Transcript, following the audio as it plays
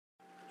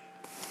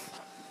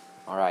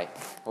All right.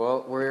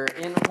 Well, we're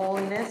in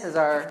holiness as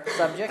our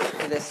subject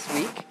for this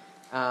week.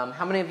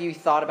 How many of you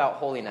thought about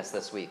holiness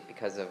this week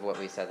because of what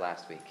we said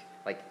last week?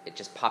 Like, it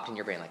just popped in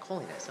your brain, like,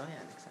 holiness. Oh, yeah,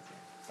 makes sense.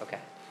 Yeah. Okay,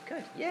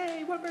 good.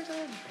 Yay, one person.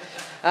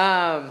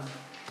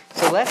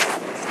 So let's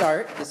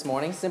start this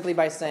morning simply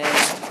by saying,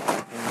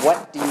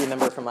 what do you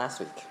remember from last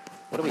week?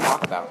 What did we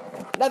talk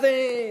about?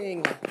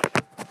 Nothing!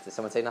 Did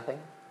someone say nothing?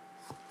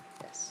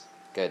 Yes.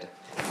 Good.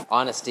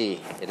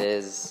 Honesty. It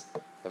is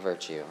a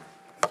virtue.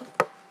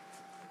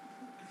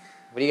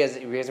 What do you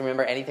guys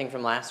remember anything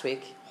from last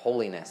week?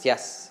 Holiness.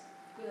 Yes.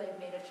 We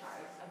made a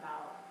chart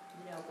about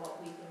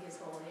what we think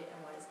is holy and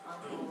what is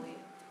unholy.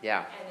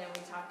 Yeah. And then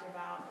we talked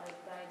about the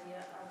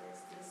idea of this.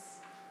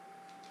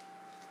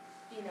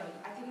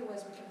 I think it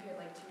was we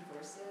compared two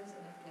verses,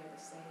 and if they're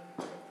the same,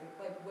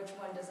 which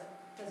one does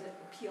it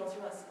appeal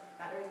to us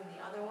better than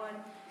the other one?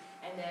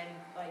 And then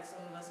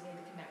some of us made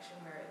the connection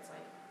where it's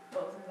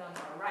both of them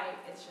are right.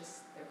 It's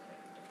just they're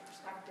coming from different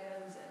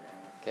perspectives, and then.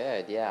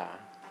 Good. Yeah.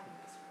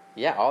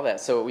 Yeah, all that.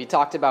 So we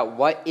talked about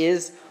what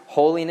is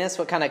holiness,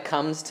 what kind of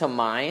comes to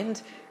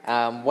mind,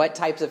 what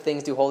types of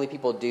things do holy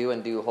people do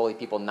and do holy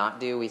people not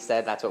do. We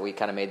said that's what we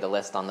kind of made the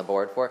list on the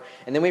board for.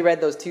 And then we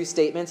read those two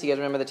statements. You guys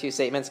remember the two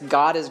statements?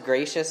 God is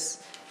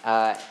gracious.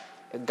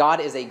 God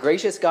is a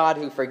gracious God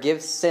who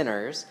forgives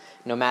sinners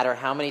no matter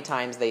how many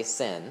times they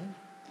sin.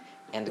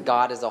 And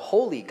God is a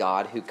holy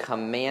God who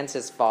commands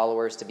his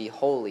followers to be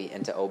holy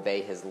and to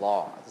obey his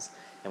laws.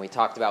 And we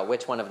talked about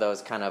which one of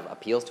those kind of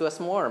appeals to us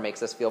more or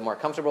makes us feel more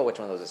comfortable, which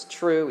one of those is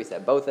true. We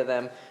said both of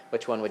them.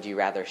 Which one would you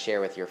rather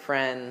share with your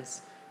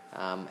friends,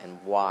 and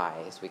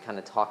why? So we kind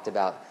of talked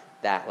about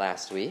that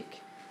last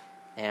week.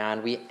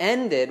 And we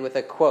ended with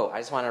a quote. I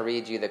just want to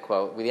read you the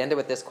quote. We ended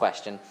with this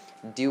question: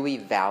 do we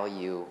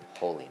value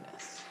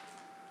holiness?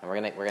 And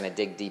we're gonna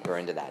dig deeper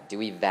into that. Do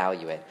we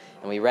value it?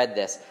 And we read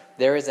this: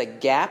 there is a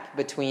gap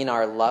between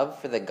our love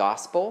for the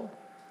gospel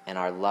and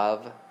our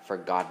love for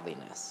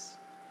godliness.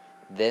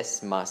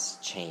 This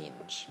must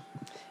change.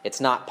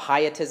 It's not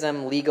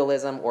pietism,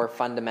 legalism, or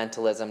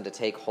fundamentalism to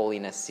take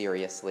holiness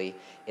seriously.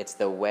 It's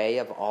the way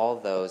of all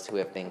those who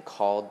have been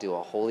called to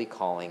a holy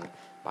calling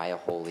by a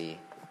holy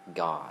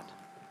God.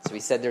 So we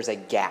said there's a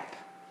gap.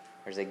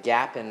 There's a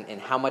gap in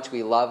how much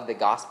we love the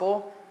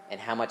gospel and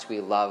how much we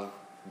love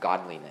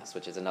godliness,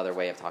 which is another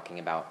way of talking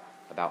about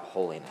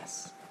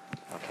holiness.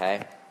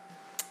 Okay?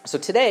 So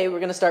today we're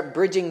going to start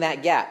bridging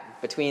that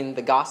gap between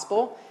the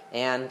gospel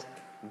and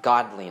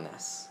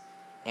godliness.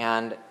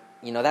 And,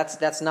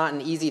 that's not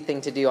an easy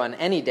thing to do on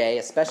any day,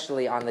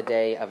 especially on the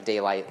day of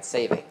daylight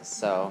savings.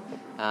 So,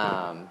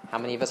 how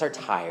many of us are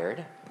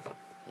tired?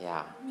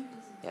 Yeah.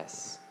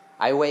 Yes.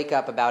 I wake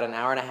up about an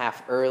hour and a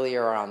half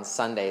earlier on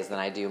Sundays than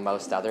I do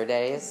most other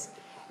days.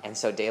 And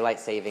so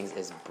daylight savings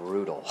is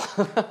brutal.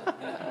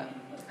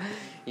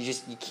 You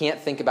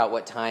can't think about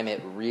what time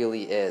it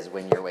really is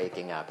when you're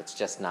waking up. It's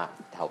just not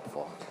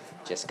helpful.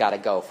 Just got to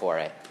go for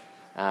it.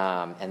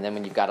 And then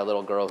when you've got a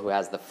little girl who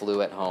has the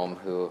flu at home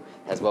who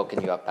has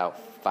woken you up about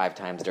 5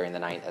 times during the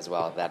night as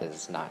well, that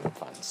is not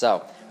fun.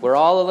 So we're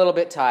all a little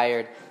bit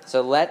tired.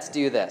 So let's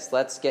do this.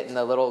 Let's get in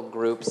the little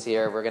groups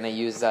here. We're going to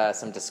use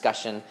some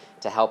discussion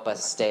to help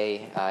us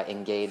stay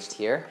engaged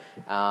here.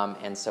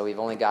 And so we've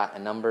only got a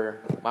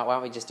number. Why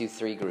don't we just do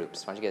 3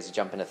 groups? Why don't you guys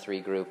jump into 3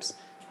 groups,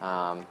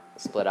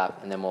 split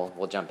up, and then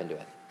we'll jump into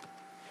it.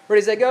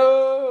 Ready, set,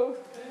 go!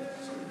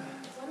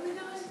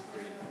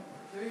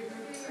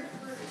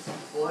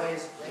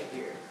 Boys, right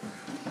here.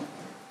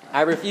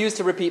 I refuse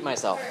to repeat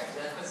myself.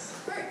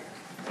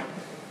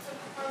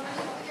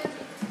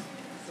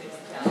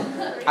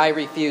 I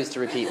refuse to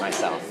repeat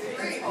myself.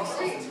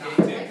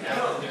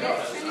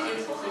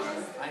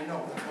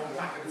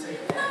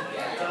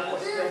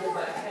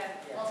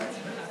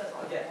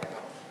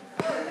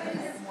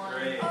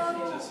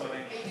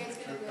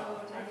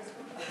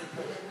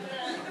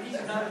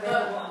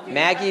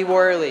 Maggie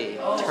Worley,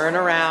 turn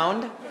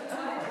around,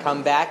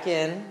 come back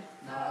in.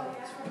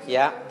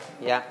 Yeah.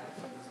 I'm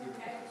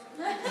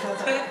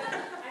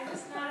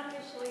just not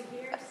officially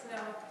here, so...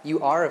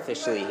 You are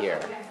officially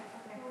here.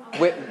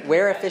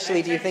 Where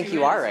officially do you think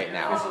you are right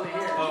now?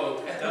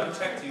 Oh, Doug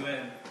checked you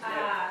in.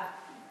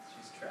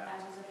 She's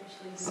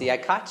trapped. See, I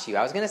caught you.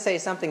 I was going to say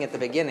something at the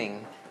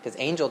beginning, because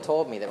Angel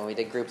told me that when we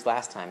did groups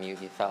last time, you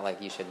felt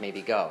like you should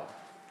maybe go.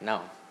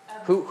 No.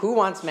 Who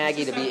wants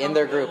Maggie to be in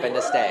their group and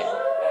to stay?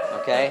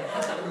 Okay?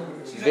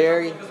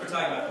 Very... Because we're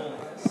talking about holiness.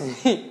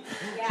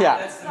 Yeah.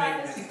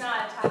 This is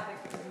not a topic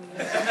for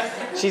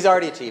me. She's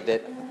already achieved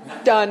it.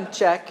 Done.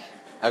 Check.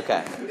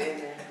 Okay.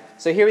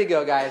 So here we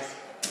go, guys.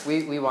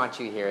 We want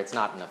you here. It's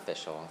not an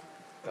official.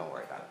 Don't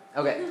worry about it.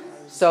 Okay.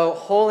 So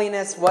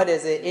holiness, what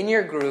is it? In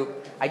your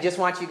group, I just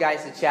want you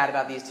guys to chat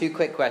about these 2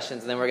 quick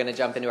questions, and then we're going to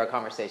jump into our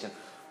conversation.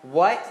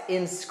 What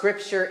in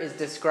Scripture is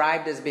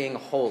described as being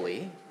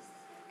holy?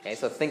 Okay,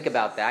 so think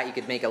about that. You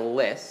could make a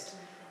list.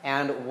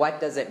 And what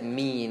does it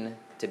mean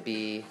to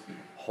be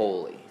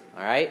holy?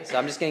 All right? So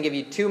I'm just going to give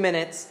you 2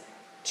 minutes,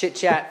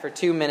 chit-chat for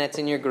 2 minutes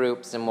in your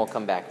groups, and we'll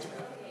come back to it.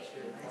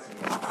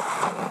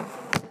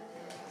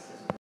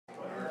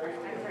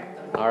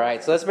 All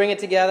right, so let's bring it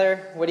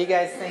together. What do you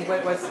guys think?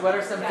 What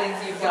are some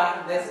things you've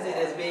got listed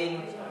as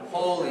being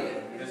holy?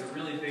 There's a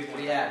really big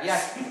one. Yeah.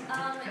 Yes. In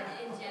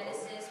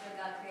Genesis, when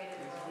God created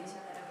the world, he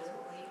said that it was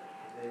holy.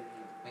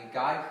 When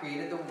God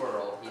created the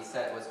world, He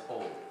said it was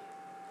holy.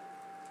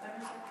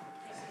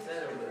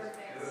 Said it was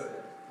good.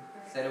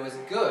 Said it was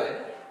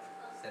good.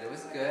 Said it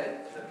was good.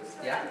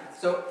 Yeah.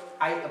 So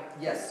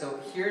So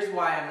here's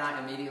why I'm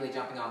not immediately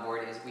jumping on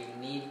board: is we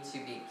need to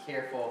be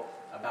careful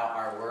about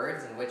our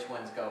words and which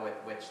ones go with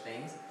which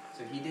things.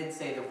 So He did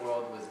say the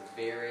world was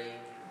very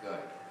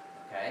good.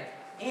 Okay,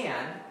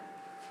 and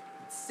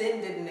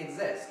sin didn't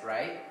exist,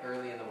 right,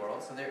 early in the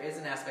world. So there is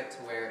an aspect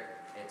to where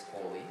it's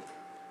holy.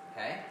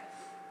 Okay.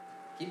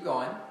 Keep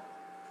going.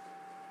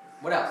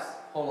 What else?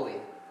 Holy.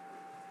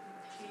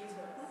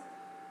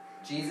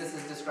 Jesus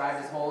is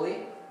described as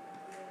holy.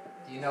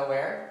 Do you know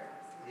where?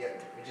 Yeah,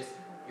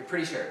 you're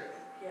pretty sure.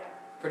 Yeah.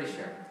 Pretty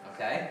sure.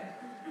 Okay.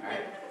 All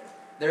right.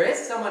 There is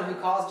someone who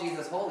calls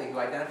Jesus holy, who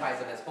identifies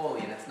him as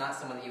holy, and it's not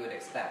someone that you would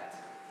expect.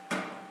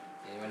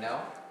 Anyone know?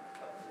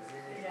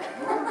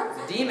 Yeah.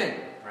 It's a demon,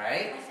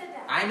 right? I said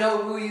that. I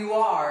know who you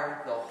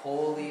are, the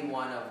Holy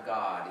One of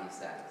God, he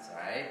says. All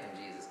right, and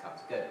Jesus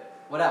comes. Good.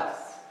 What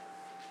else?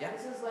 Yeah.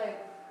 This is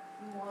like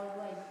more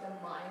like the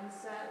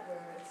mindset where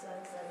it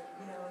says like,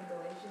 in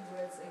Galatians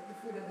where it's like the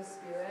fruit of the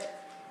Spirit,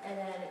 and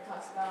then it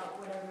talks about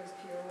whatever is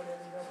pure, whatever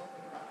is noble,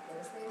 think about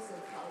those things. So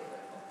it's probably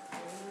like a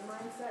holy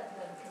mindset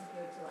than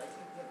compared to like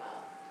thinking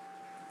about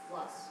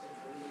lust and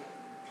greed.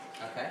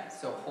 Okay,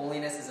 so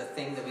holiness is a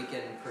thing that we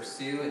can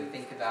pursue and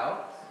think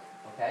about.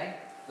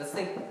 Okay, let's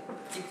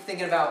keep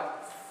thinking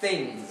about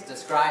things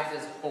described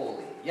as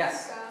holy.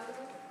 Yes?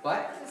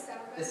 What?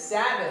 The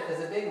Sabbath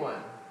is a big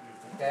one.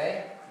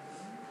 Okay?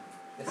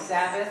 The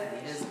Sabbath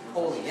is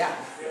holy. Yeah.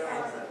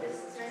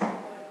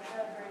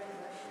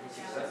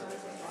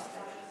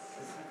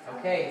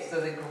 Okay, so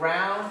the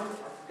ground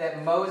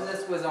that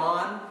Moses was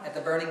on at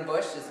the burning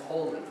bush is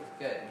holy.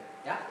 Good.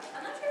 Yeah?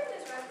 I'm not sure if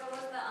this is right, but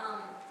was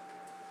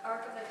the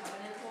Ark of the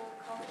Covenant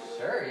called holy?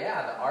 Sure,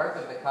 yeah. The Ark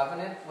of the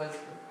Covenant was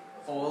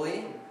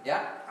holy.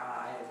 Yeah?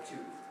 I have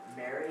two.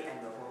 Mary and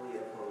the Holy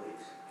of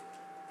Holies.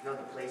 You know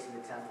the place in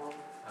the temple?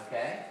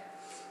 Okay.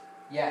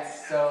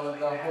 Yes, so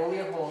the Holy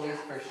of Holies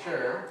for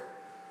sure.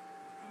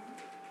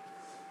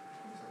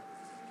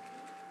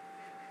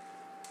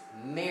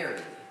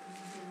 Mary.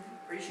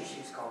 Pretty sure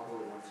she's called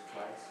holy once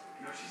or twice.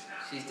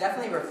 She's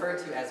definitely referred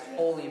to as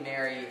Holy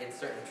Mary in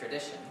certain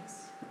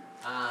traditions.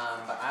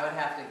 But I would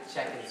have to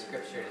check in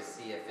Scripture to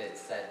see if it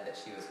said that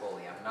she was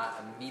holy. I'm not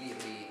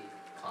immediately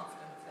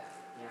confident of that.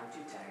 Yeah, I'm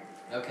too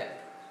tired. Okay.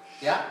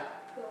 Yeah?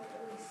 The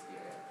Holy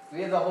Spirit.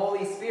 We have the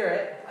Holy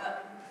Spirit.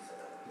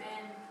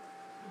 And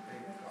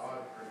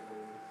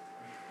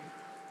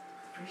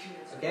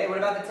Okay, what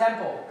about the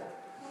temple?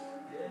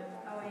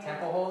 oh, yeah.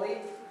 Temple holy?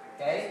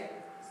 Okay.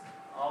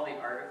 All the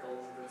articles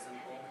of the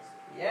temple.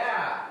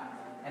 Yeah.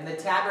 And the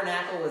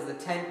tabernacle is the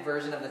tent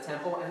version of the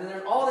temple. And then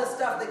there's all this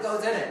stuff that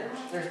goes in it.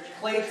 There's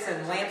plates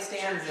and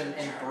lampstands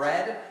and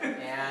bread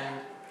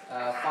and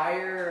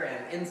fire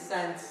and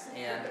incense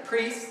and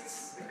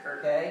priests.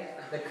 Okay.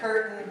 The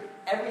curtain.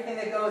 Everything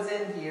that goes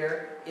in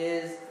here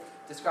is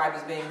described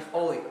as being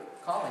holy.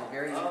 Colin,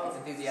 very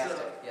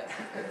enthusiastic. Yes.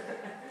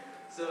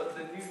 So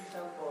the new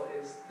temple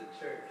is the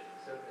church.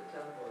 So if the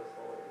temple is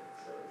holy,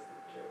 so is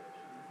the church.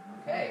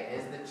 Okay,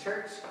 is the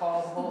church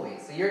called holy?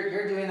 So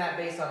you're doing that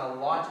based on a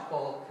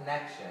logical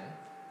connection.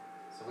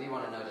 So we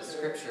want to know, does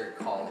Scripture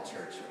call the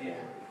church holy?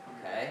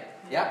 Okay.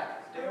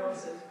 Yep. Daryl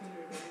says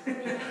Peter.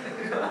 They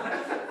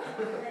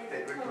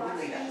were Colossians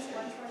doing that.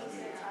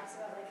 1:26 talks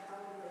about like how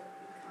we would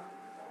become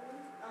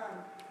holy.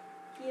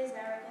 He is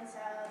now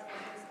reconciled in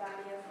his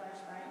body of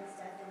flesh by his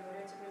death in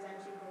order to present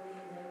you holy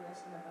and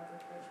blameless and above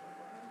reproach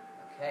before him.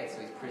 Okay,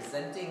 so he's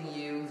presenting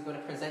you, he's going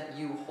to present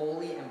you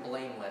holy and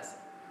blameless.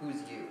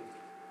 Who's you?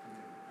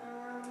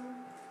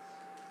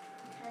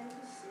 Kind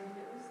of assumed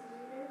it was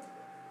the leader.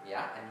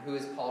 Yeah, and who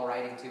is Paul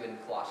writing to in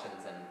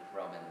Colossians and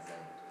Romans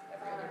and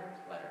every other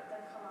letter?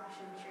 The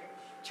Colossian church.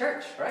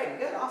 Church, right,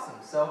 good, awesome.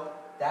 So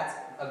that's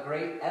a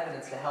great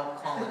evidence to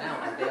help Colin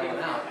out and bail him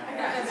out.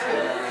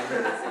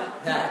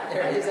 That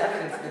there is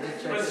evidence that the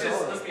church is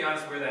holy. Let's be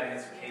honest where that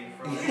answer came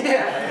from.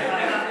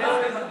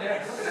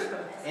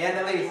 And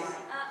Elise.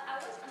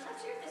 I'm not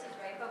sure if this is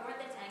right, but weren't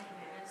the Ten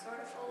Commandments sort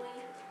of holy?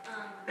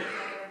 They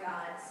were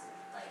God's,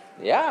 like.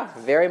 Yeah,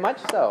 very much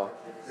so.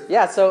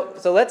 Yeah, so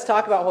let's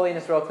talk about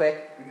holiness real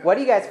quick. What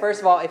do you guys, first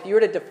of all, if you were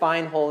to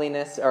define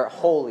holiness or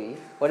holy,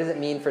 what does it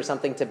mean for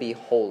something to be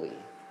holy?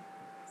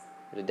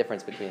 There's a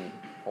difference between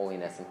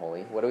holiness and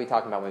holy. What are we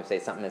talking about when we say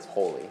something is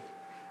holy?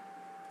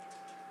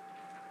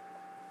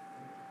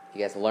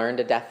 You guys learned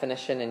a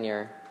definition in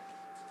your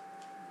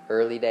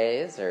early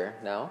days or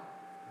no?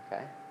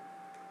 Okay.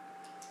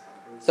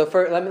 So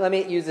let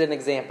me use an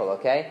example,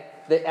 okay?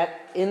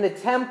 In the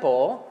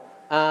temple,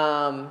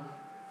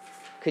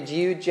 could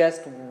you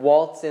just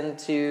waltz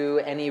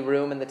into any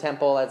room in the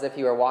temple as if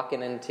you were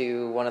walking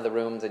into one of the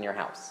rooms in your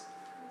house?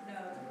 No.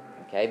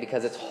 Okay,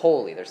 because it's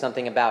holy. There's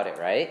something about it,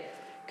 right?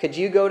 Could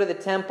you go to the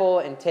temple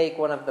and take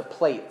one of the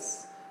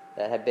plates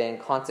that had been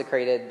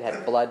consecrated,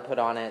 had blood put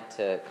on it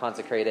to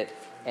consecrate it,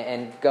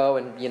 and go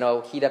and,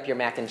 heat up your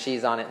mac and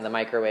cheese on it in the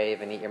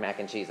microwave and eat your mac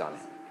and cheese on it.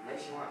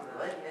 Unless you want the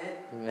lead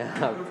in it.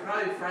 It would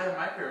probably fry the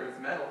microwave with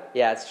metal.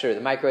 Yeah, it's true.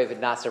 The microwave would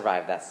not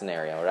survive that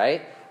scenario,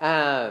 right?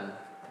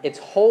 It's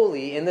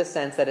holy in the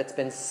sense that it's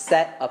been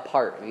set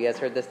apart. You guys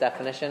heard this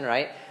definition,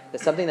 right?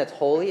 That something that's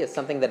holy is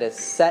something that is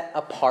set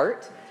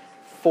apart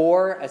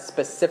for a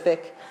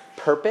specific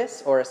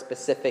purpose or a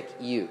specific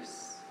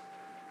use.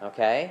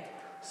 Okay?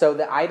 So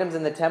the items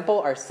in the temple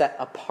are set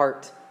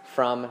apart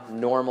from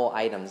normal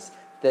items.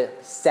 The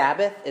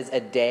Sabbath is a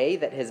day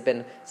that has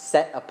been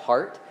set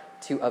apart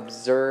to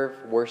observe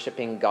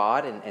worshiping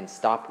God and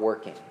stop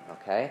working.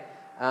 Okay?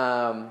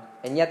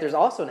 And yet there's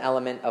also an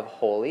element of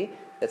holy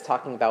that's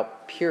talking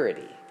about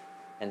purity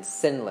and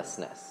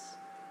sinlessness.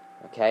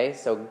 Okay?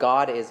 So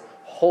God is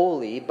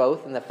holy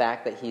both in the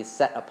fact that he's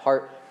set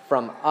apart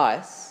from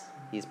us,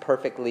 he's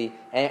perfectly,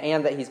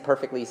 and that he's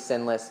perfectly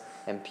sinless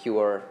and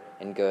pure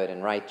and good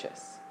and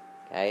righteous.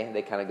 Okay?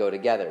 They kind of go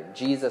together.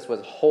 Jesus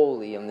was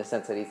holy in the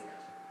sense that he's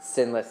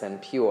sinless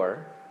and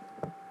pure,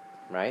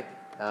 right?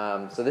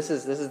 So this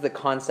is the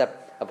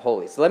concept of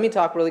holy. So let me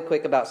talk really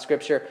quick about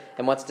Scripture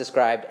and what's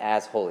described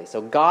as holy.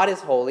 So God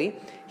is holy.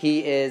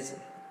 He is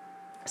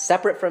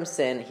separate from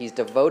sin. He's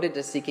devoted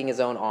to seeking his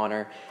own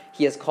honor.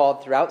 He is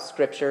called throughout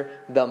Scripture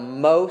the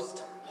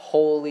most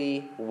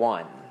holy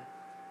one.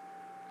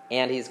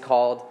 And he's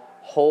called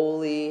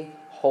holy,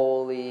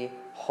 holy,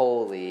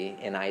 holy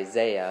in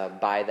Isaiah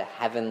by the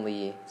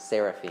heavenly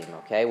seraphim,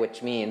 okay?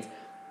 Which means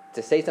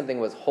to say something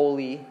was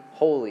holy,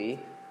 holy,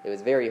 it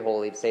was very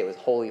holy. To say it was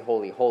holy,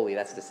 holy, holy,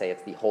 that's to say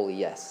it's the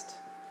holiest.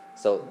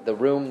 So the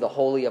room, the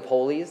holy of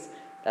holies,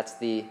 that's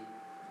the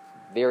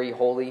very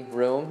holy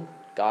room.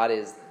 God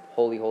is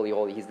holy, holy,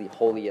 holy. He's the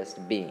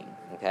holiest being,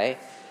 okay?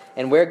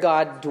 And where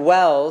God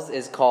dwells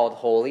is called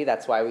holy.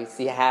 That's why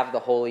we have the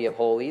Holy of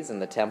Holies in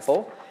the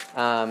temple.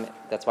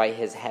 That's why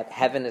his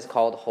heaven is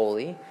called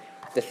holy.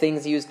 The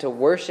things used to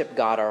worship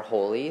God are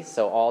holy.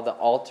 So all the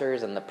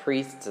altars and the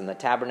priests and the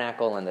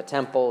tabernacle and the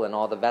temple and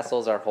all the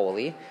vessels are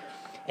holy.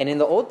 And in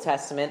the Old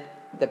Testament,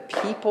 the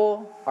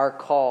people are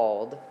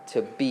called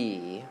to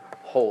be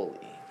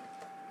holy.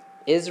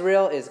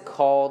 Israel is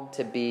called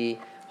to be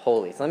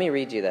holy. So let me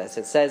read you this.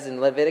 It says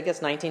in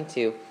Leviticus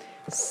 19:2,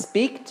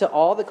 "Speak to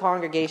all the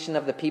congregation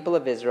of the people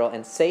of Israel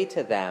and say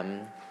to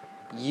them,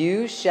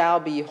 'You shall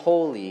be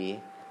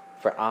holy,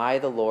 for I,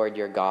 the Lord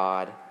your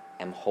God,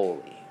 am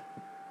holy.'"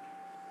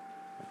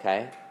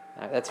 Okay?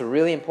 Now, that's a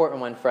really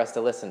important one for us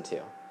to listen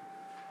to.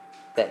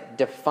 That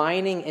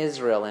defining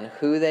Israel and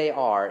who they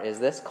are is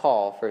this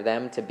call for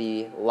them to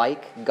be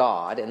like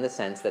God in the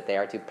sense that they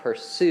are to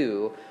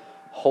pursue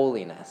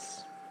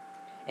holiness.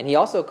 And he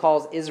also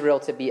calls Israel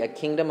to be a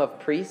kingdom of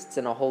priests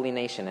and a holy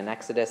nation. In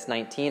Exodus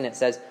 19 it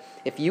says,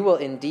 "If you will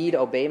indeed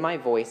obey my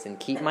voice and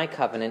keep my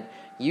covenant,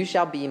 you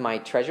shall be my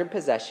treasured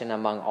possession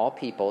among all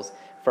peoples,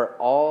 for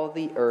all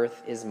the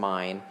earth is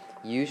mine.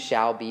 You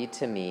shall be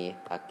to me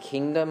a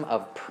kingdom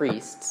of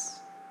priests."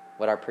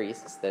 What are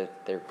priests?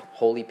 They're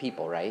holy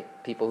people, right?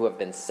 People who have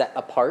been set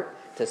apart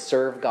to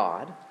serve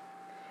God.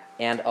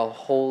 And a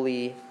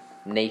holy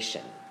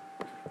nation.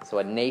 So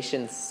a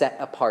nation set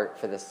apart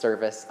for the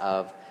service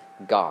of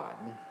God.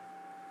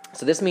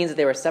 So this means that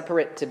they were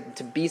separate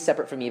to be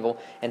separate from evil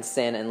and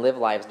sin and live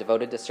lives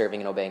devoted to serving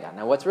and obeying God.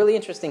 Now what's really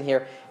interesting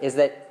here is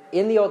that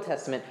in the Old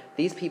Testament,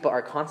 these people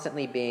are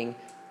constantly being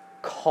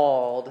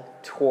called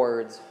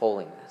towards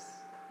holiness.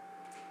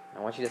 I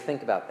want you to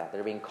think about that.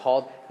 They're being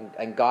called,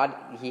 and God,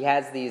 he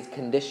has these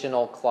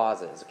conditional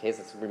clauses. Okay, so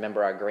let's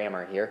remember our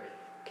grammar here.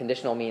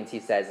 Conditional means he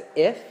says,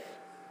 if,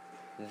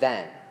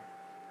 then.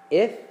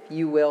 If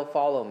you will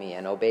follow me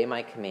and obey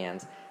my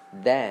commands,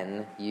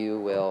 then you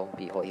will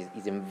be holy.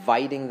 He's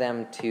inviting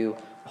them to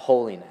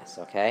holiness,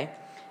 okay?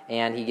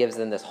 And he gives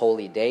them this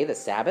holy day, the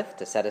Sabbath,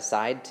 to set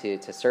aside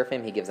to serve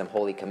him. He gives them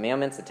holy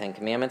commandments, the 10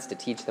 Commandments, to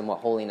teach them what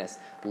holiness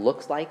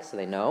looks like so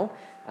they know.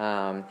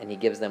 And he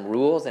gives them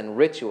rules and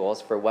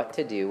rituals for what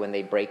to do when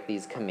they break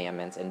these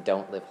commandments and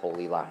don't live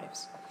holy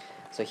lives.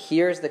 So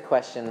here's the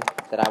question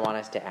that I want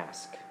us to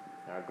ask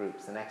in our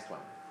groups, the next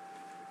one.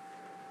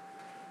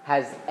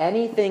 Has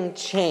anything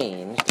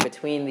changed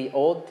between the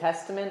Old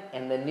Testament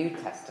and the New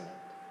Testament?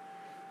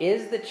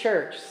 Is the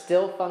church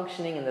still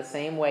functioning in the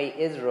same way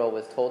Israel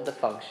was told to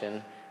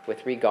function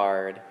with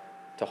regard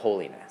to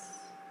holiness?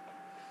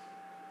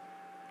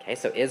 Okay,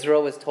 so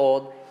Israel was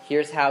told,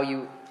 here's how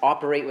you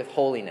operate with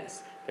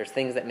holiness. There's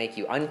things that make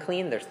you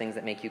unclean, there's things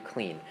that make you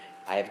clean.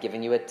 I have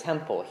given you a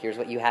temple. Here's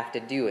what you have to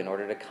do in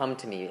order to come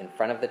to me in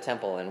front of the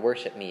temple and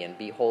worship me and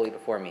be holy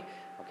before me.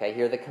 Okay,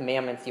 here are the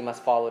commandments you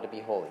must follow to be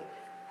holy.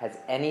 Has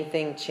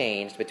anything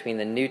changed between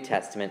the New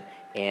Testament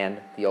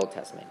and the Old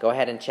Testament? Go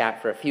ahead and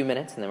chat for a few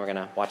minutes, and then we're going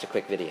to watch a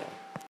quick video.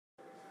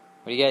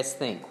 What do you guys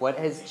think? What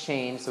has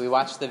changed? So we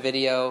watched the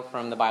video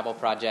from the Bible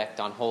Project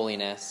on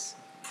holiness.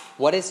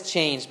 What has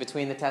changed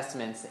between the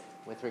Testaments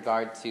with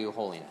regard to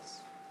holiness?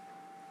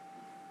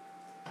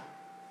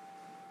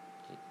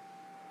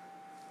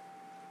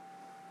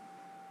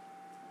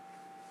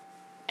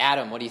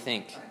 Adam, what do you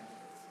think?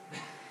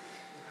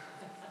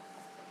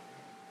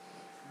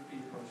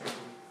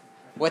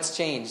 What's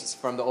changed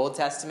from the Old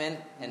Testament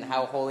and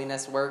how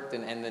holiness worked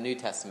and the New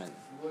Testament?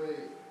 The way you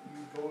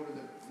go to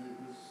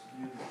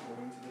you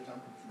going to the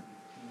temple to be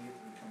clean, to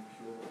become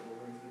pure before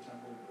going to the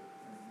temple, but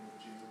with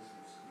Jesus,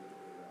 it's the other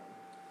way around.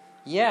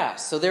 Yeah,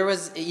 so there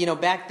was,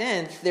 back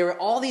then, there were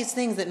all these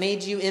things that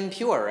made you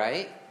impure,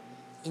 right?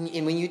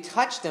 And when you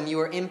touched them, you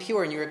were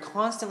impure, and you were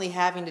constantly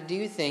having to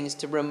do things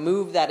to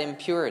remove that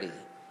impurity.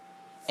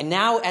 And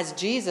now, as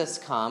Jesus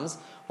comes,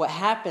 what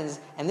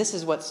happens, and this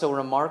is what's so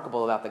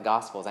remarkable about the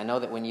Gospels. I know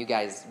that when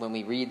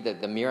we read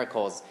the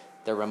miracles,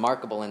 they're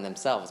remarkable in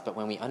themselves, but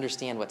when we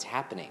understand what's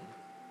happening,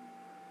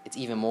 it's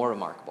even more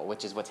remarkable,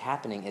 which is what's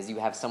happening is you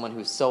have someone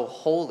who's so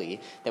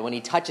holy that when he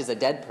touches a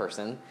dead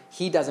person,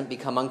 he doesn't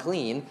become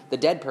unclean, the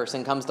dead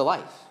person comes to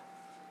life.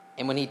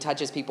 And when he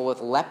touches people with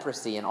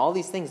leprosy and all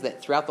these things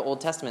that throughout the Old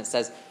Testament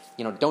says,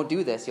 don't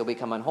do this, you'll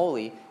become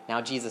unholy,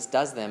 now Jesus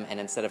does them, and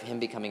instead of him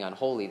becoming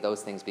unholy,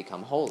 those things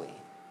become holy.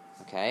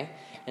 Okay?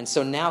 And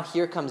so now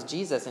here comes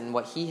Jesus, and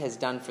what he has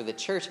done for the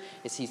church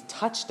is he's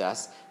touched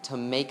us to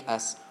make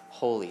us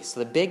holy.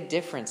 So the big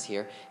difference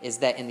here is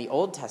that in the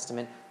Old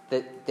Testament,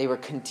 that they were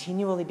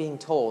continually being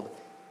told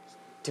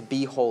to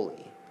be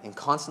holy and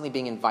constantly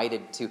being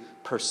invited to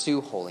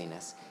pursue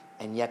holiness.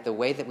 And yet the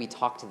way that we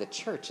talk to the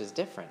church is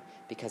different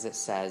because it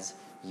says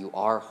you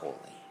are holy.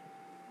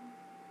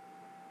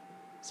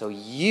 So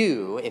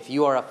you, if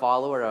you are a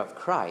follower of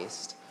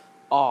Christ,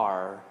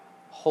 are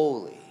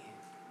holy.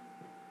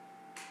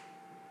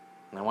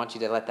 And I want you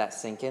to let that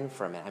sink in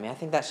for a minute. I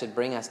think that should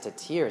bring us to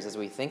tears as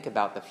we think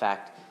about the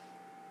fact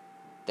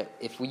that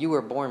if you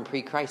were born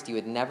pre-Christ, you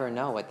would never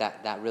know what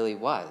that really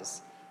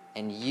was.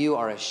 And you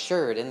are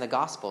assured in the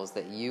Gospels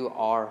that you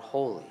are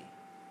holy.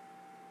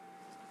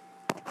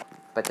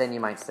 But then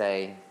you might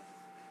say,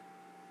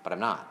 but I'm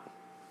not.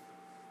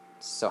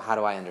 So how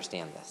do I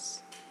understand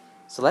this?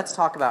 So let's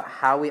talk about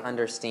how we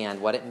understand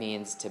what it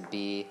means to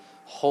be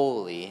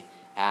holy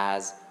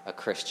as a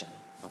Christian,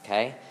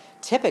 okay?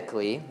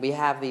 Typically, we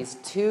have these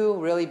two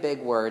really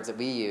big words that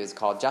we use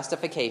called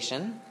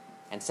justification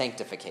and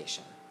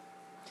sanctification.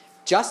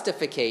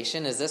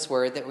 Justification is this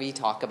word that we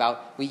talk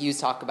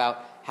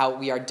about how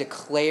we are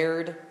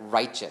declared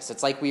righteous.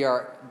 It's like we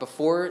are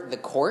before the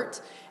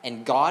court,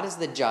 and God is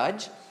the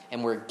judge,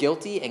 and we're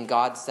guilty, and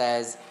God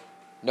says,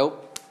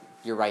 nope,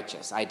 you're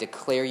righteous. I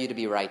declare you to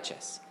be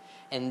righteous.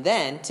 And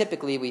then,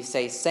 typically, we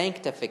say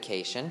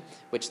sanctification,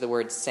 which the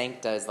word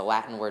sancta is the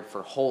Latin word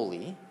for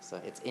holy,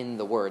 so it's in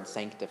the word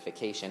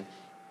sanctification.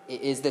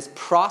 It is this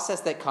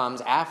process that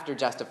comes after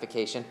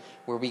justification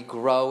where we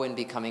grow in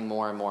becoming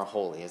more and more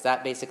holy. Is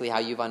that basically how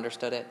you've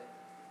understood it?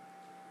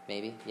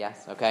 Maybe?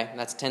 Yes? Okay.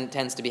 That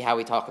tends to be how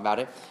we talk about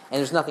it. And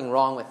there's nothing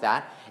wrong with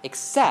that,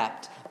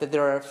 except that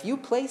there are a few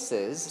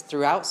places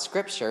throughout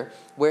Scripture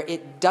where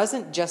it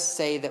doesn't just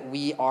say that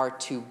we are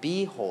to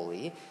be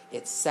holy,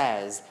 it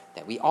says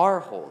that we are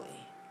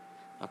holy.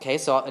 Okay,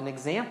 so an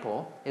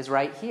example is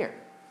right here.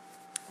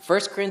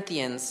 1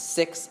 Corinthians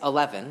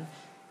 6:11,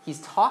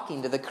 he's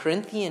talking to the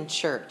Corinthian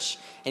church,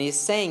 and he's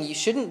saying you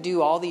shouldn't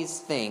do all these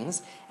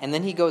things, and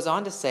then he goes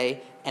on to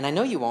say, and I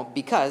know you won't,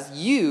 because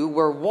you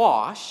were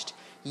washed,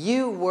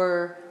 you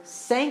were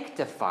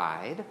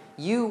sanctified,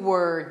 you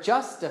were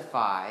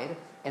justified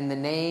in the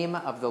name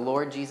of the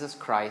Lord Jesus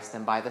Christ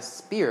and by the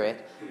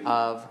Spirit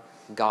of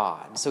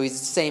God. So he's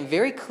saying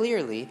very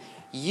clearly,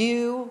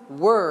 you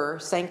were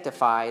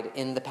sanctified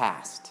in the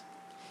past.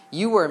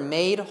 You were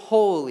made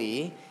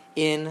holy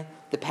in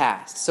the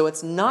past. So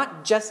it's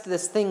not just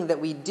this thing that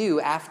we do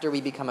after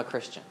we become a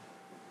Christian.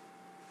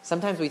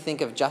 Sometimes we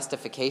think of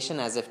justification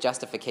as if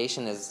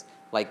justification is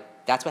like,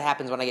 that's what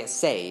happens when I get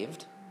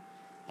saved.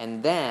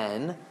 And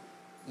then,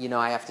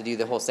 I have to do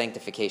the whole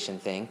sanctification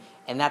thing.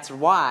 And that's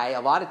why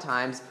a lot of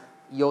times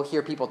you'll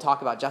hear people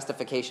talk about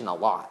justification a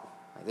lot.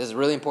 Like, this is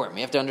really important.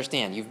 We have to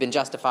understand. You've been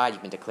justified.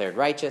 You've been declared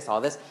righteous,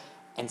 all this.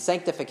 And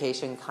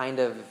sanctification kind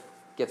of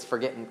gets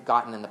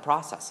forgotten in the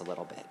process a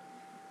little bit.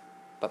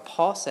 But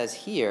Paul says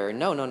here,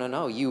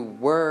 no. You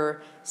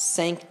were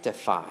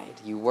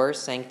sanctified. You were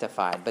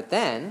sanctified. But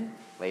then,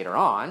 later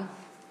on,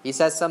 he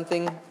says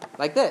something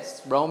like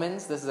this.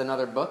 Romans, this is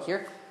another book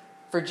here.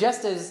 For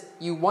just as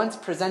you once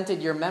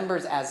presented your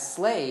members as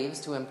slaves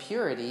to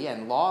impurity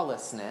and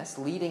lawlessness,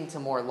 leading to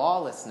more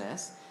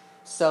lawlessness,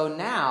 so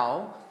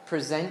now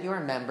present your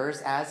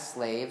members as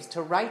slaves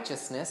to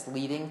righteousness,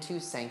 leading to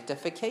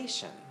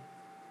sanctification.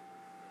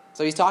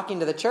 So he's talking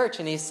to the church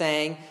and he's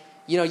saying,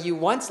 you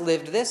once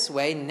lived this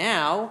way,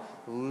 now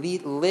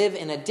live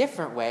in a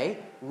different way,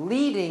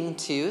 leading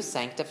to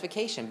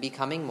sanctification,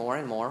 becoming more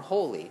and more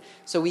holy.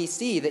 So we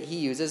see that he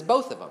uses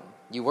both of them.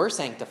 You were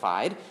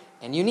sanctified,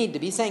 and you need to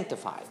be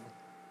sanctified.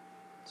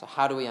 So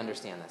how do we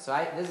understand this?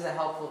 So this is a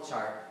helpful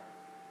chart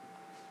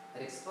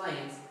that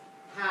explains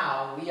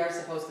how we are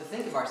supposed to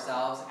think of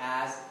ourselves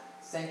as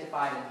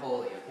sanctified and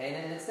holy. Okay,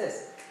 and it's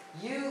this.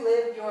 You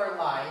lived your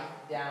life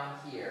down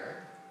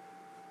here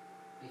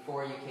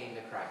before you came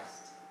to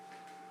Christ.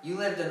 You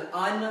lived an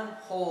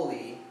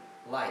unholy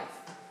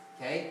life.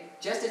 Okay?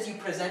 Just as you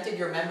presented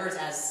your members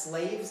as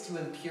slaves to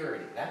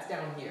impurity. That's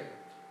down here.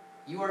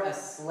 You are a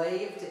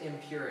slave to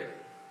impurity.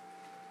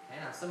 Okay,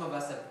 now some of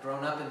us have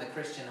grown up in the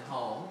Christian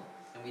home,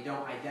 and we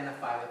don't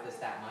identify with this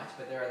that much,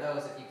 but there are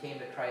those, if you came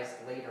to Christ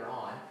later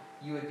on,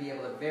 you would be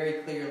able to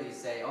very clearly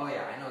say, oh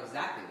yeah, I know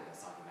exactly what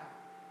that's talking about.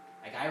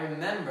 Like, I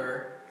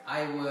remember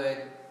I would,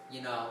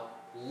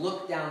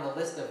 look down the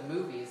list of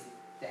movies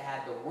that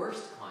had the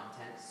worst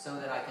content so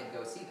that I could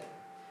go see them.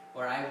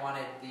 Or I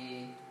wanted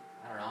the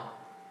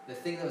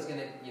thing that was going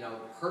to,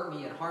 hurt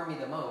me and harm me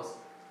the most.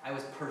 I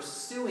was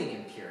pursuing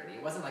impurity.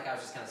 It wasn't like I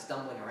was just kind of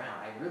stumbling around.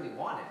 I really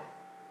wanted it.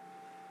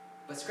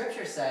 But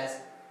Scripture says,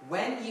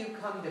 when you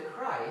come to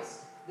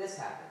Christ, this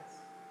happens.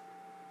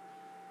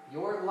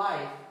 Your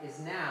life is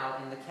now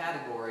in the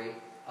category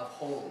of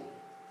holy.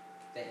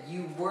 That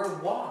you were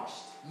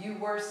washed. You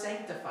were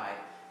sanctified.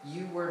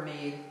 You were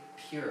made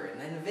pure.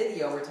 And in the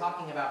video, we're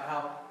talking about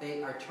how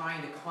they are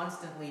trying to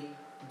constantly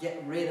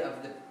get rid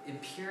of the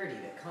impurity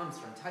that comes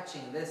from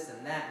touching this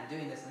and that and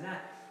doing this and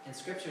that. And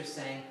Scripture is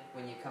saying,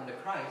 when you come to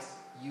Christ,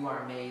 you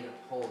are made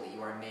holy.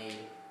 You are made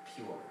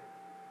pure.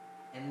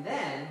 And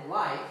then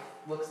life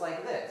looks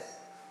like this.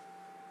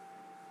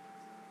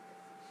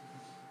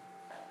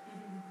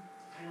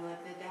 Kind of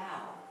like the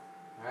Dow.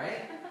 All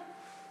right?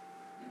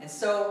 And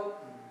so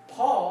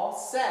Paul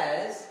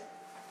says,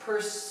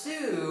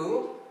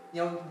 pursue,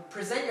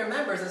 present your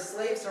members as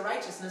slaves to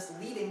righteousness,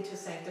 leading to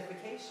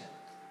sanctification.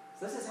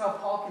 So this is how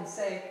Paul can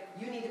say,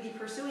 you need to be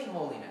pursuing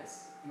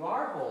holiness. You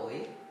are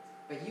holy,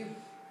 but you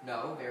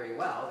know very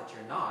well that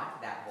you're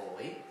not that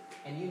holy,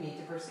 and you need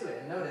to pursue it.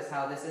 And notice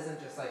how this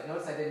isn't just like,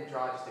 notice I didn't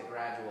draw just a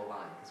gradual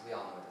line, because we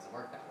all know it doesn't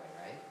work that way,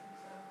 right?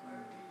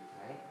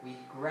 Right? We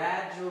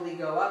gradually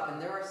go up,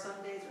 and there are some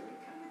days where we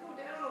kind of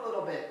go down a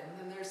little bit, and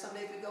then there are some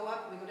days we go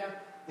up and we go down.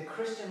 The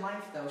Christian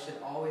life, though,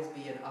 should always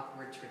be an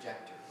upward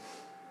trajectory,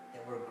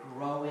 that we're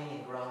growing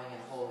and growing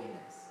in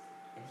holiness.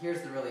 And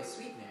here's the really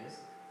sweet news,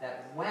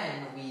 that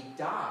when we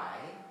die,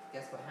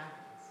 guess what happens?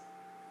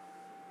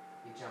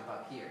 We jump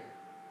up here,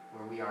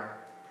 where we are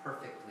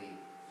perfectly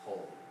holy,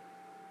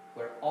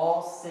 where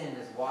all sin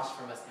is washed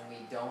from us and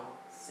we don't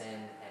sin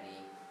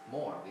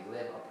anymore. We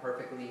live a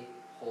perfectly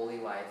holy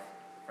life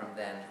from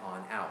then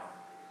on out.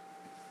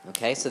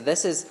 Okay, so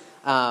this is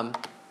a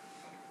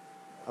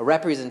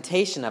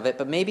representation of it,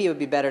 but maybe it would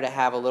be better to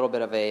have a little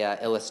bit of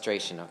a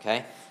illustration,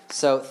 okay?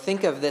 So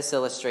think of this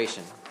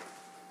illustration.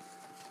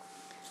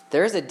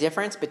 There is a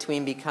difference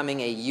between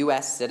becoming a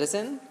U.S.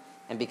 citizen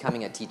and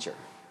becoming a teacher.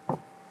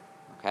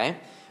 Okay?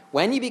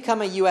 When you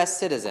become a U.S.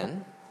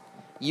 citizen,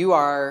 you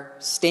are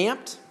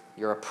stamped,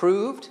 you're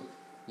approved,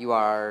 you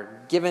are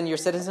given your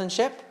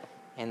citizenship,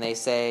 and they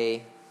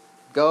say,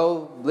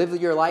 go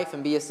live your life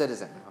and be a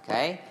citizen,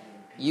 okay?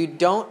 You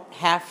don't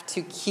have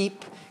to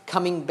keep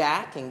coming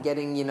back and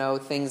getting,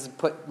 things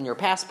put in your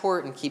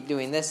passport and keep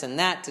doing this and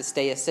that to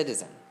stay a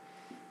citizen.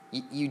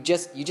 You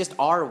just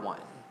are one.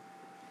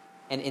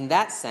 And in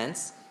that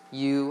sense,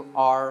 you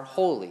are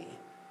holy.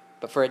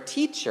 But for a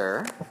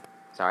teacher,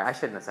 sorry, I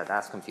shouldn't have said that.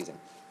 That's confusing.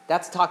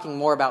 That's talking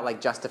more about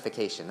like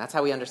justification. That's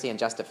how we understand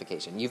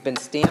justification. You've been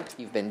stamped,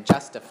 you've been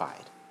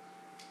justified.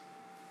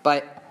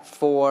 But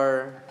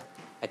for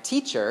a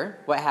teacher,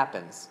 what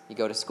happens? You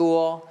go to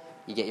school,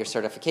 you get your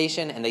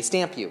certification, and they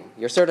stamp you.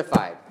 You're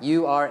certified.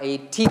 You are a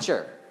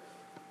teacher.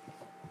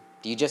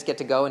 Do you just get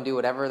to go and do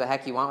whatever the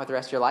heck you want with the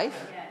rest of your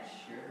life? Yeah,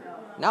 sure.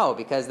 No,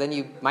 because then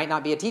you might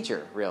not be a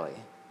teacher, really.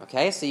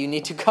 Okay, so you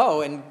need to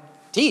go and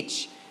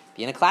teach.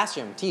 Be in a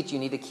classroom, teach. You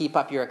need to keep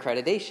up your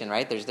accreditation,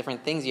 right? There's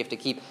different things you have to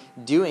keep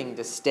doing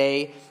to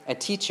stay a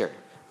teacher.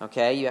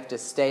 Okay, you have to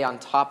stay on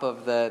top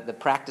of the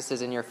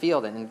practices in your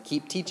field and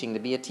keep teaching to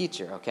be a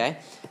teacher, okay?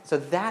 So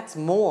that's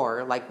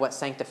more like what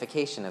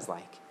sanctification is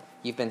like.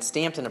 You've been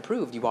stamped and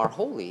approved. You are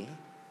holy,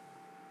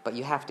 but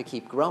you have to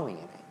keep growing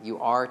in it. You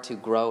are to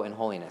grow in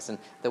holiness. And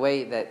the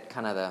way that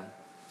kind of the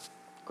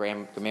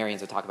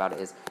grammarians would talk about it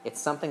is it's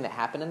something that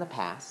happened in the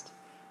past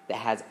that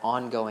has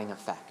ongoing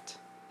effect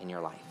in your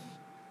life.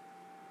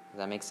 Does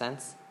that make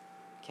sense?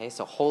 Okay,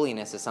 so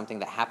holiness is something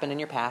that happened in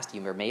your past.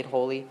 You were made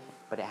holy,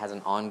 but it has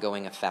an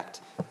ongoing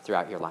effect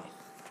throughout your life.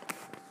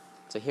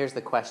 So here's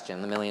the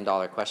question, the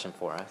million-dollar question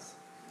for us.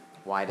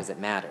 Why does it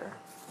matter?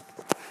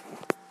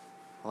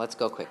 Well, let's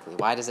go quickly.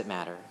 Why does it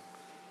matter?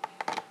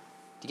 Do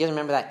you guys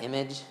remember that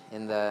image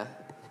in the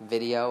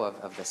video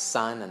of the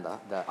son and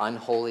the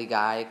unholy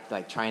guy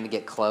like trying to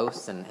get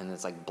close and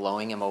it's like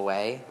blowing him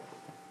away?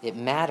 It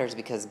matters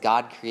because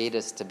God created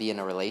us to be in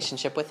a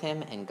relationship with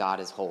him, and God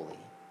is holy.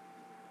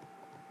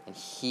 And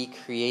he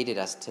created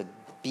us to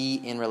be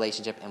in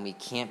relationship, and we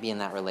can't be in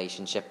that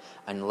relationship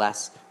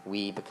unless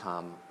we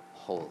become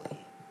holy.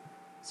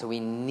 So we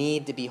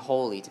need to be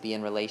holy to be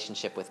in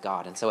relationship with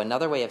God. And so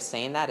another way of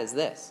saying that is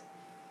this.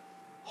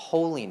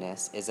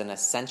 Holiness is an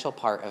essential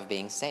part of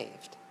being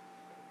saved.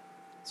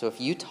 So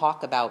if you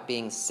talk about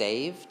being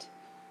saved,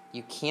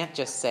 you can't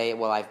just say,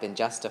 well, I've been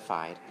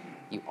justified.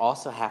 You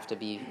also have to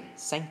be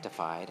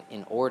sanctified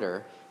in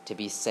order to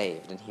be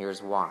saved. And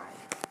here's why.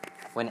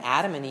 When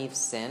Adam and Eve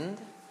sinned,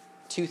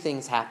 two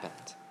things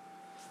happened.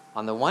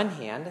 On the one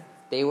hand,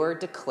 they were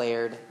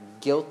declared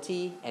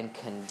guilty and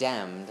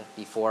condemned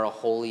before a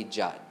holy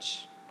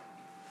judge.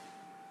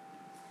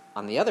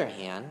 On the other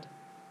hand,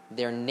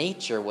 their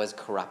nature was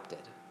corrupted.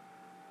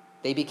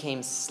 They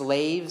became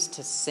slaves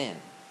to sin.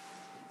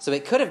 So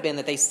it could have been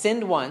that they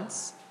sinned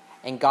once,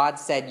 and God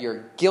said,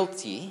 you're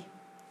guilty,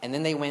 and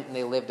then they went and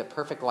they lived a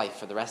perfect life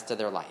for the rest of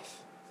their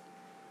life.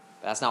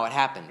 But that's not what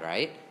happened,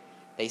 right?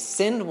 They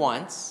sinned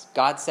once,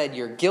 God said,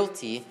 you're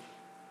guilty,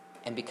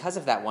 and because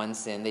of that one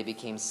sin, they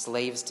became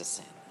slaves to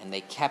sin, and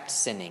they kept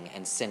sinning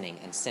and sinning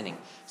and sinning.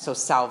 So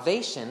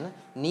salvation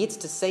needs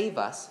to save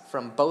us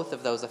from both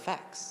of those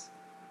effects.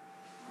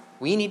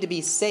 We need to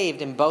be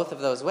saved in both of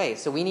those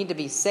ways. So we need to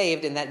be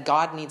saved in that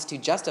God needs to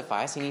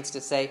justify us. He needs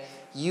to say,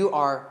 you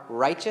are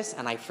righteous,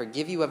 and I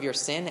forgive you of your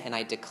sin, and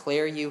I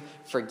declare you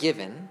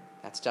forgiven.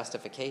 That's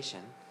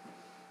justification.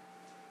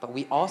 But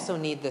we also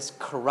need this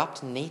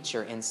corrupt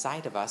nature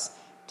inside of us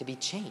to be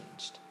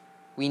changed.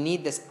 We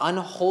need this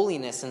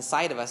unholiness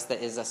inside of us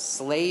that is a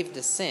slave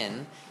to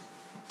sin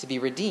to be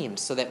redeemed,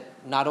 so that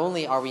not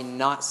only are we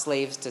not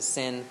slaves to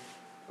sin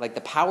like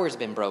the power's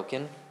been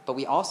broken, but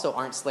we also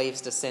aren't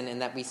slaves to sin in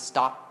that we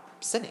stop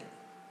sinning.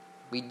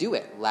 We do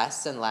it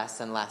less and less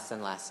and less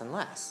and less and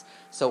less.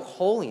 So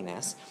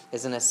holiness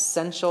is an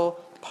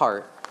essential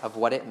part of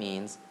what it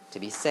means to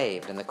be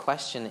saved. And the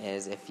question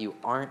is, if you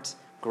aren't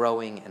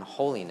growing in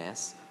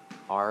holiness,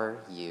 are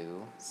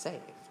you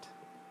saved?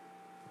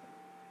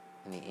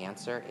 And the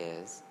answer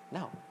is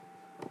no.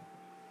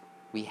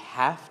 We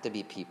have to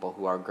be people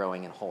who are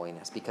growing in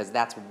holiness, because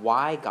that's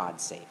why God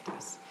saved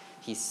us.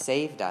 He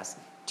saved us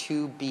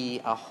to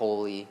be a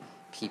holy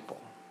people.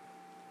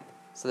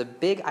 So the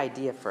big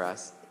idea for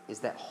us is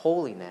that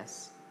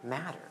holiness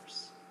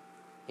matters.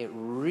 It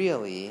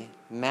really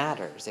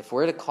matters. If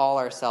we're to call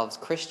ourselves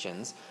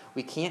Christians,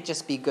 we can't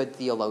just be good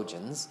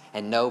theologians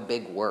and know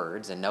big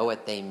words and know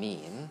what they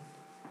mean.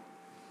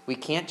 We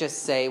can't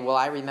just say, well,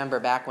 I remember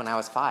back when I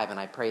was 5 and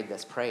I prayed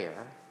this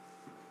prayer.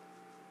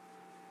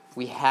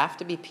 We have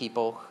to be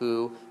people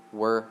who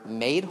were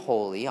made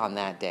holy on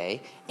that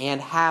day and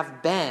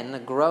have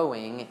been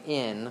growing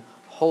in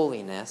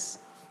holiness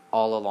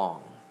all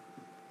along.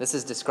 This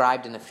is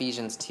described in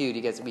Ephesians 2.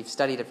 Because we've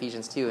studied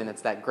Ephesians 2, and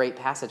it's that great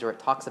passage where it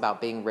talks about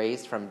being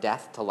raised from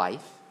death to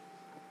life.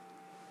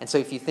 And so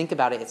if you think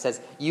about it, it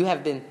says, you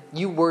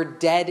were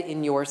dead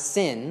in your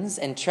sins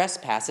and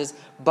trespasses,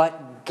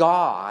 but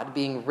God,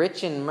 being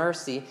rich in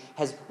mercy,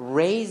 has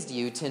raised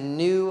you to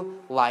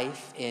new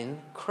life in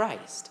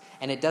Christ.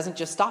 And it doesn't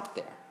just stop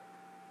there.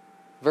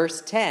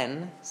 Verse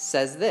 10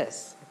 says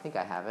this. I think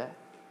I have it.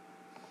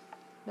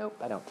 Nope,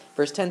 I don't.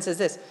 Verse 10 says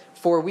this,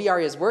 for we are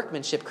his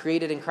workmanship,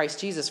 created in Christ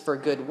Jesus for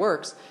good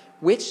works,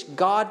 which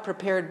God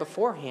prepared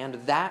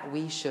beforehand that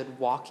we should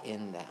walk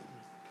in them.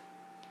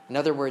 In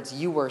other words,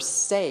 you were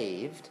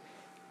saved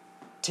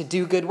to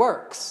do good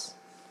works.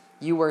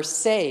 You were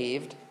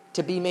saved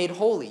to be made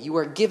holy. You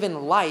were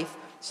given life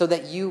so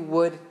that you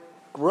would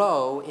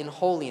grow in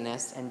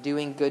holiness and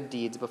doing good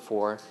deeds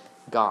before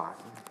God.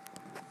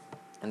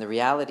 And the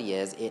reality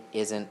is, it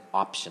isn't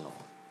optional.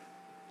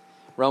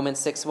 Romans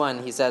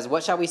 6:1, he says,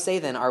 what shall we say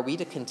then? Are we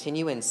to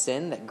continue in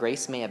sin that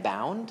grace may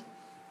abound?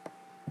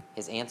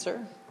 His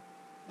answer,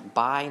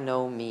 by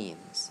no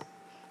means.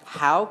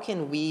 How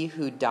can we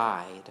who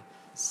died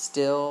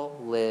still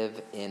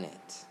live in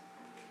it?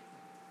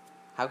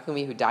 How can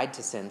we who died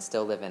to sin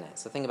still live in it?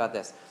 So think about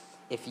this.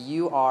 If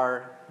you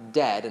are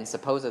dead and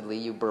supposedly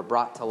you were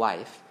brought to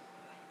life,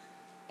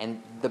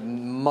 and the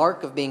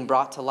mark of being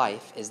brought to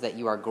life is that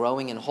you are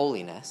growing in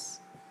holiness,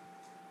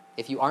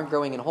 if you aren't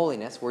growing in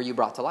holiness, were you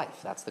brought to life?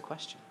 That's the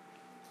question.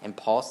 And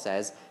Paul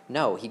says,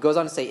 no. He goes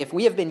on to say, if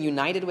we have been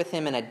united with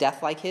him in a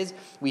death like his,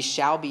 we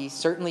shall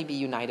certainly be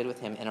united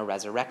with him in a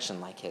resurrection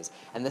like his.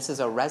 And this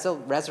is a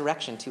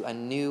resurrection to a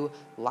new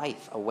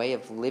life, a way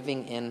of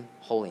living in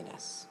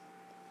holiness.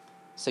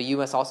 So you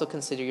must also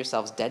consider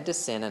yourselves dead to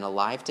sin and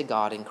alive to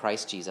God in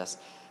Christ Jesus.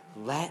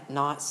 Let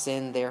not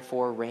sin,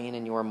 therefore, reign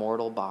in your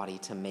mortal body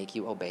to make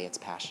you obey its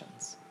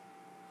passions.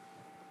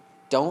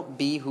 Don't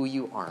be who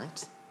you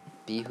aren't.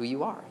 Be who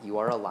you are. You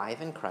are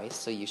alive in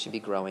Christ, so you should be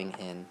growing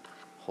in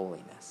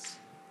holiness.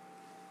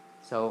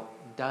 So,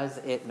 does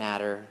it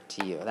matter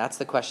to you? That's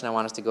the question I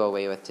want us to go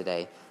away with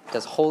today.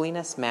 Does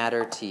holiness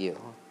matter to you?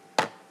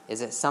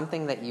 Is it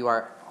something that you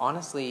are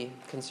honestly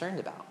concerned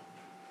about?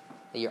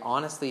 That you're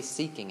honestly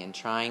seeking and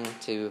trying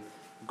to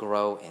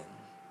grow in?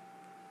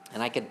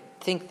 And I could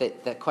think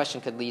that that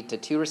question could lead to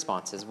two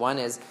responses. One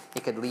is,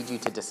 it could lead you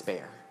to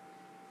despair.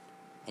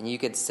 And you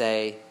could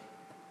say,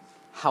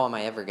 how am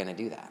I ever going to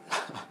do that?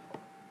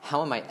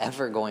 How am I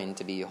ever going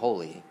to be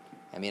holy?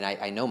 I mean,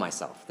 I know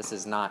myself.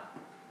 It's not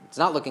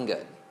looking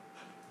good.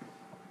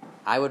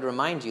 I would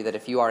remind you that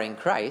if you are in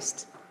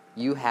Christ,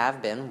 you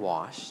have been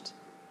washed,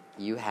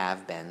 you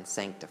have been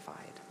sanctified,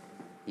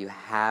 you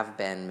have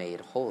been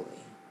made holy.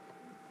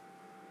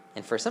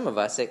 And for some of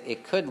us,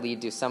 it could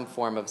lead to some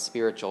form of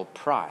spiritual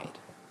pride.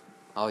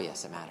 Oh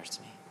yes, it matters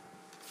to me.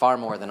 Far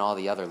more than all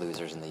the other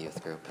losers in the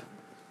youth group.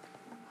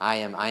 I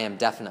am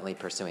definitely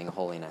pursuing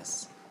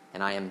holiness,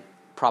 and I am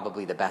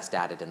probably the best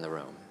at it in the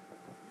room.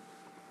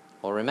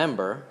 Well,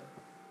 remember,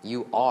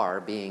 you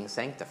are being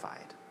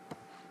sanctified.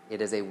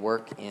 It is a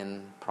work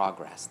in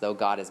progress. Though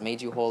God has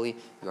made you holy,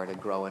 you are to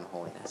grow in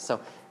holiness. So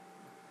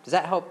does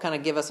that help kind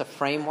of give us a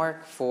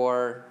framework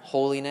for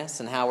holiness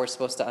and how we're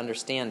supposed to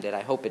understand it?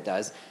 I hope it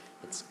does.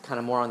 It's kind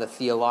of more on the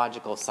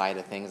theological side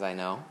of things, I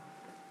know.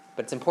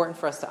 But it's important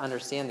for us to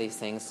understand these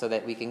things so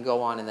that we can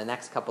go on in the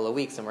next couple of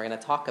weeks and we're going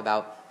to talk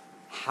about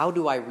how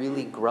do I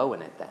really grow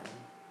in it then?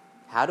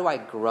 How do I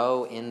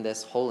grow in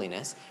this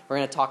holiness? We're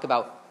going to talk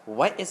about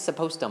what is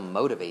supposed to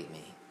motivate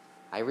me.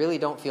 I really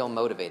don't feel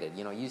motivated.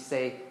 You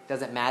say,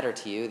 does it matter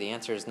to you? The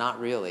answer is not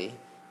really.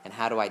 And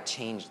how do I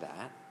change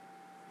that?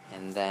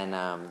 And then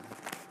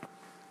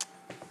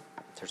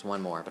there's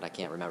one more, but I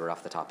can't remember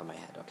off the top of my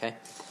head, okay?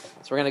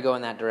 So we're going to go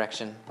in that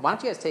direction. Why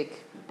don't you guys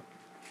take,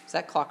 is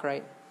that clock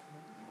right?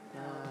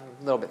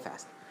 A little bit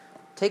fast.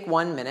 Take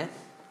 1 minute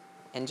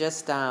and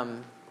just one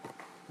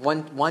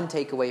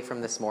takeaway from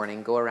this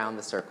morning. Go around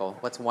the circle.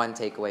 What's one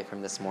takeaway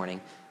from this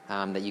morning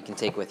that you can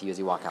take with you as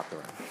you walk out the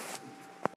room?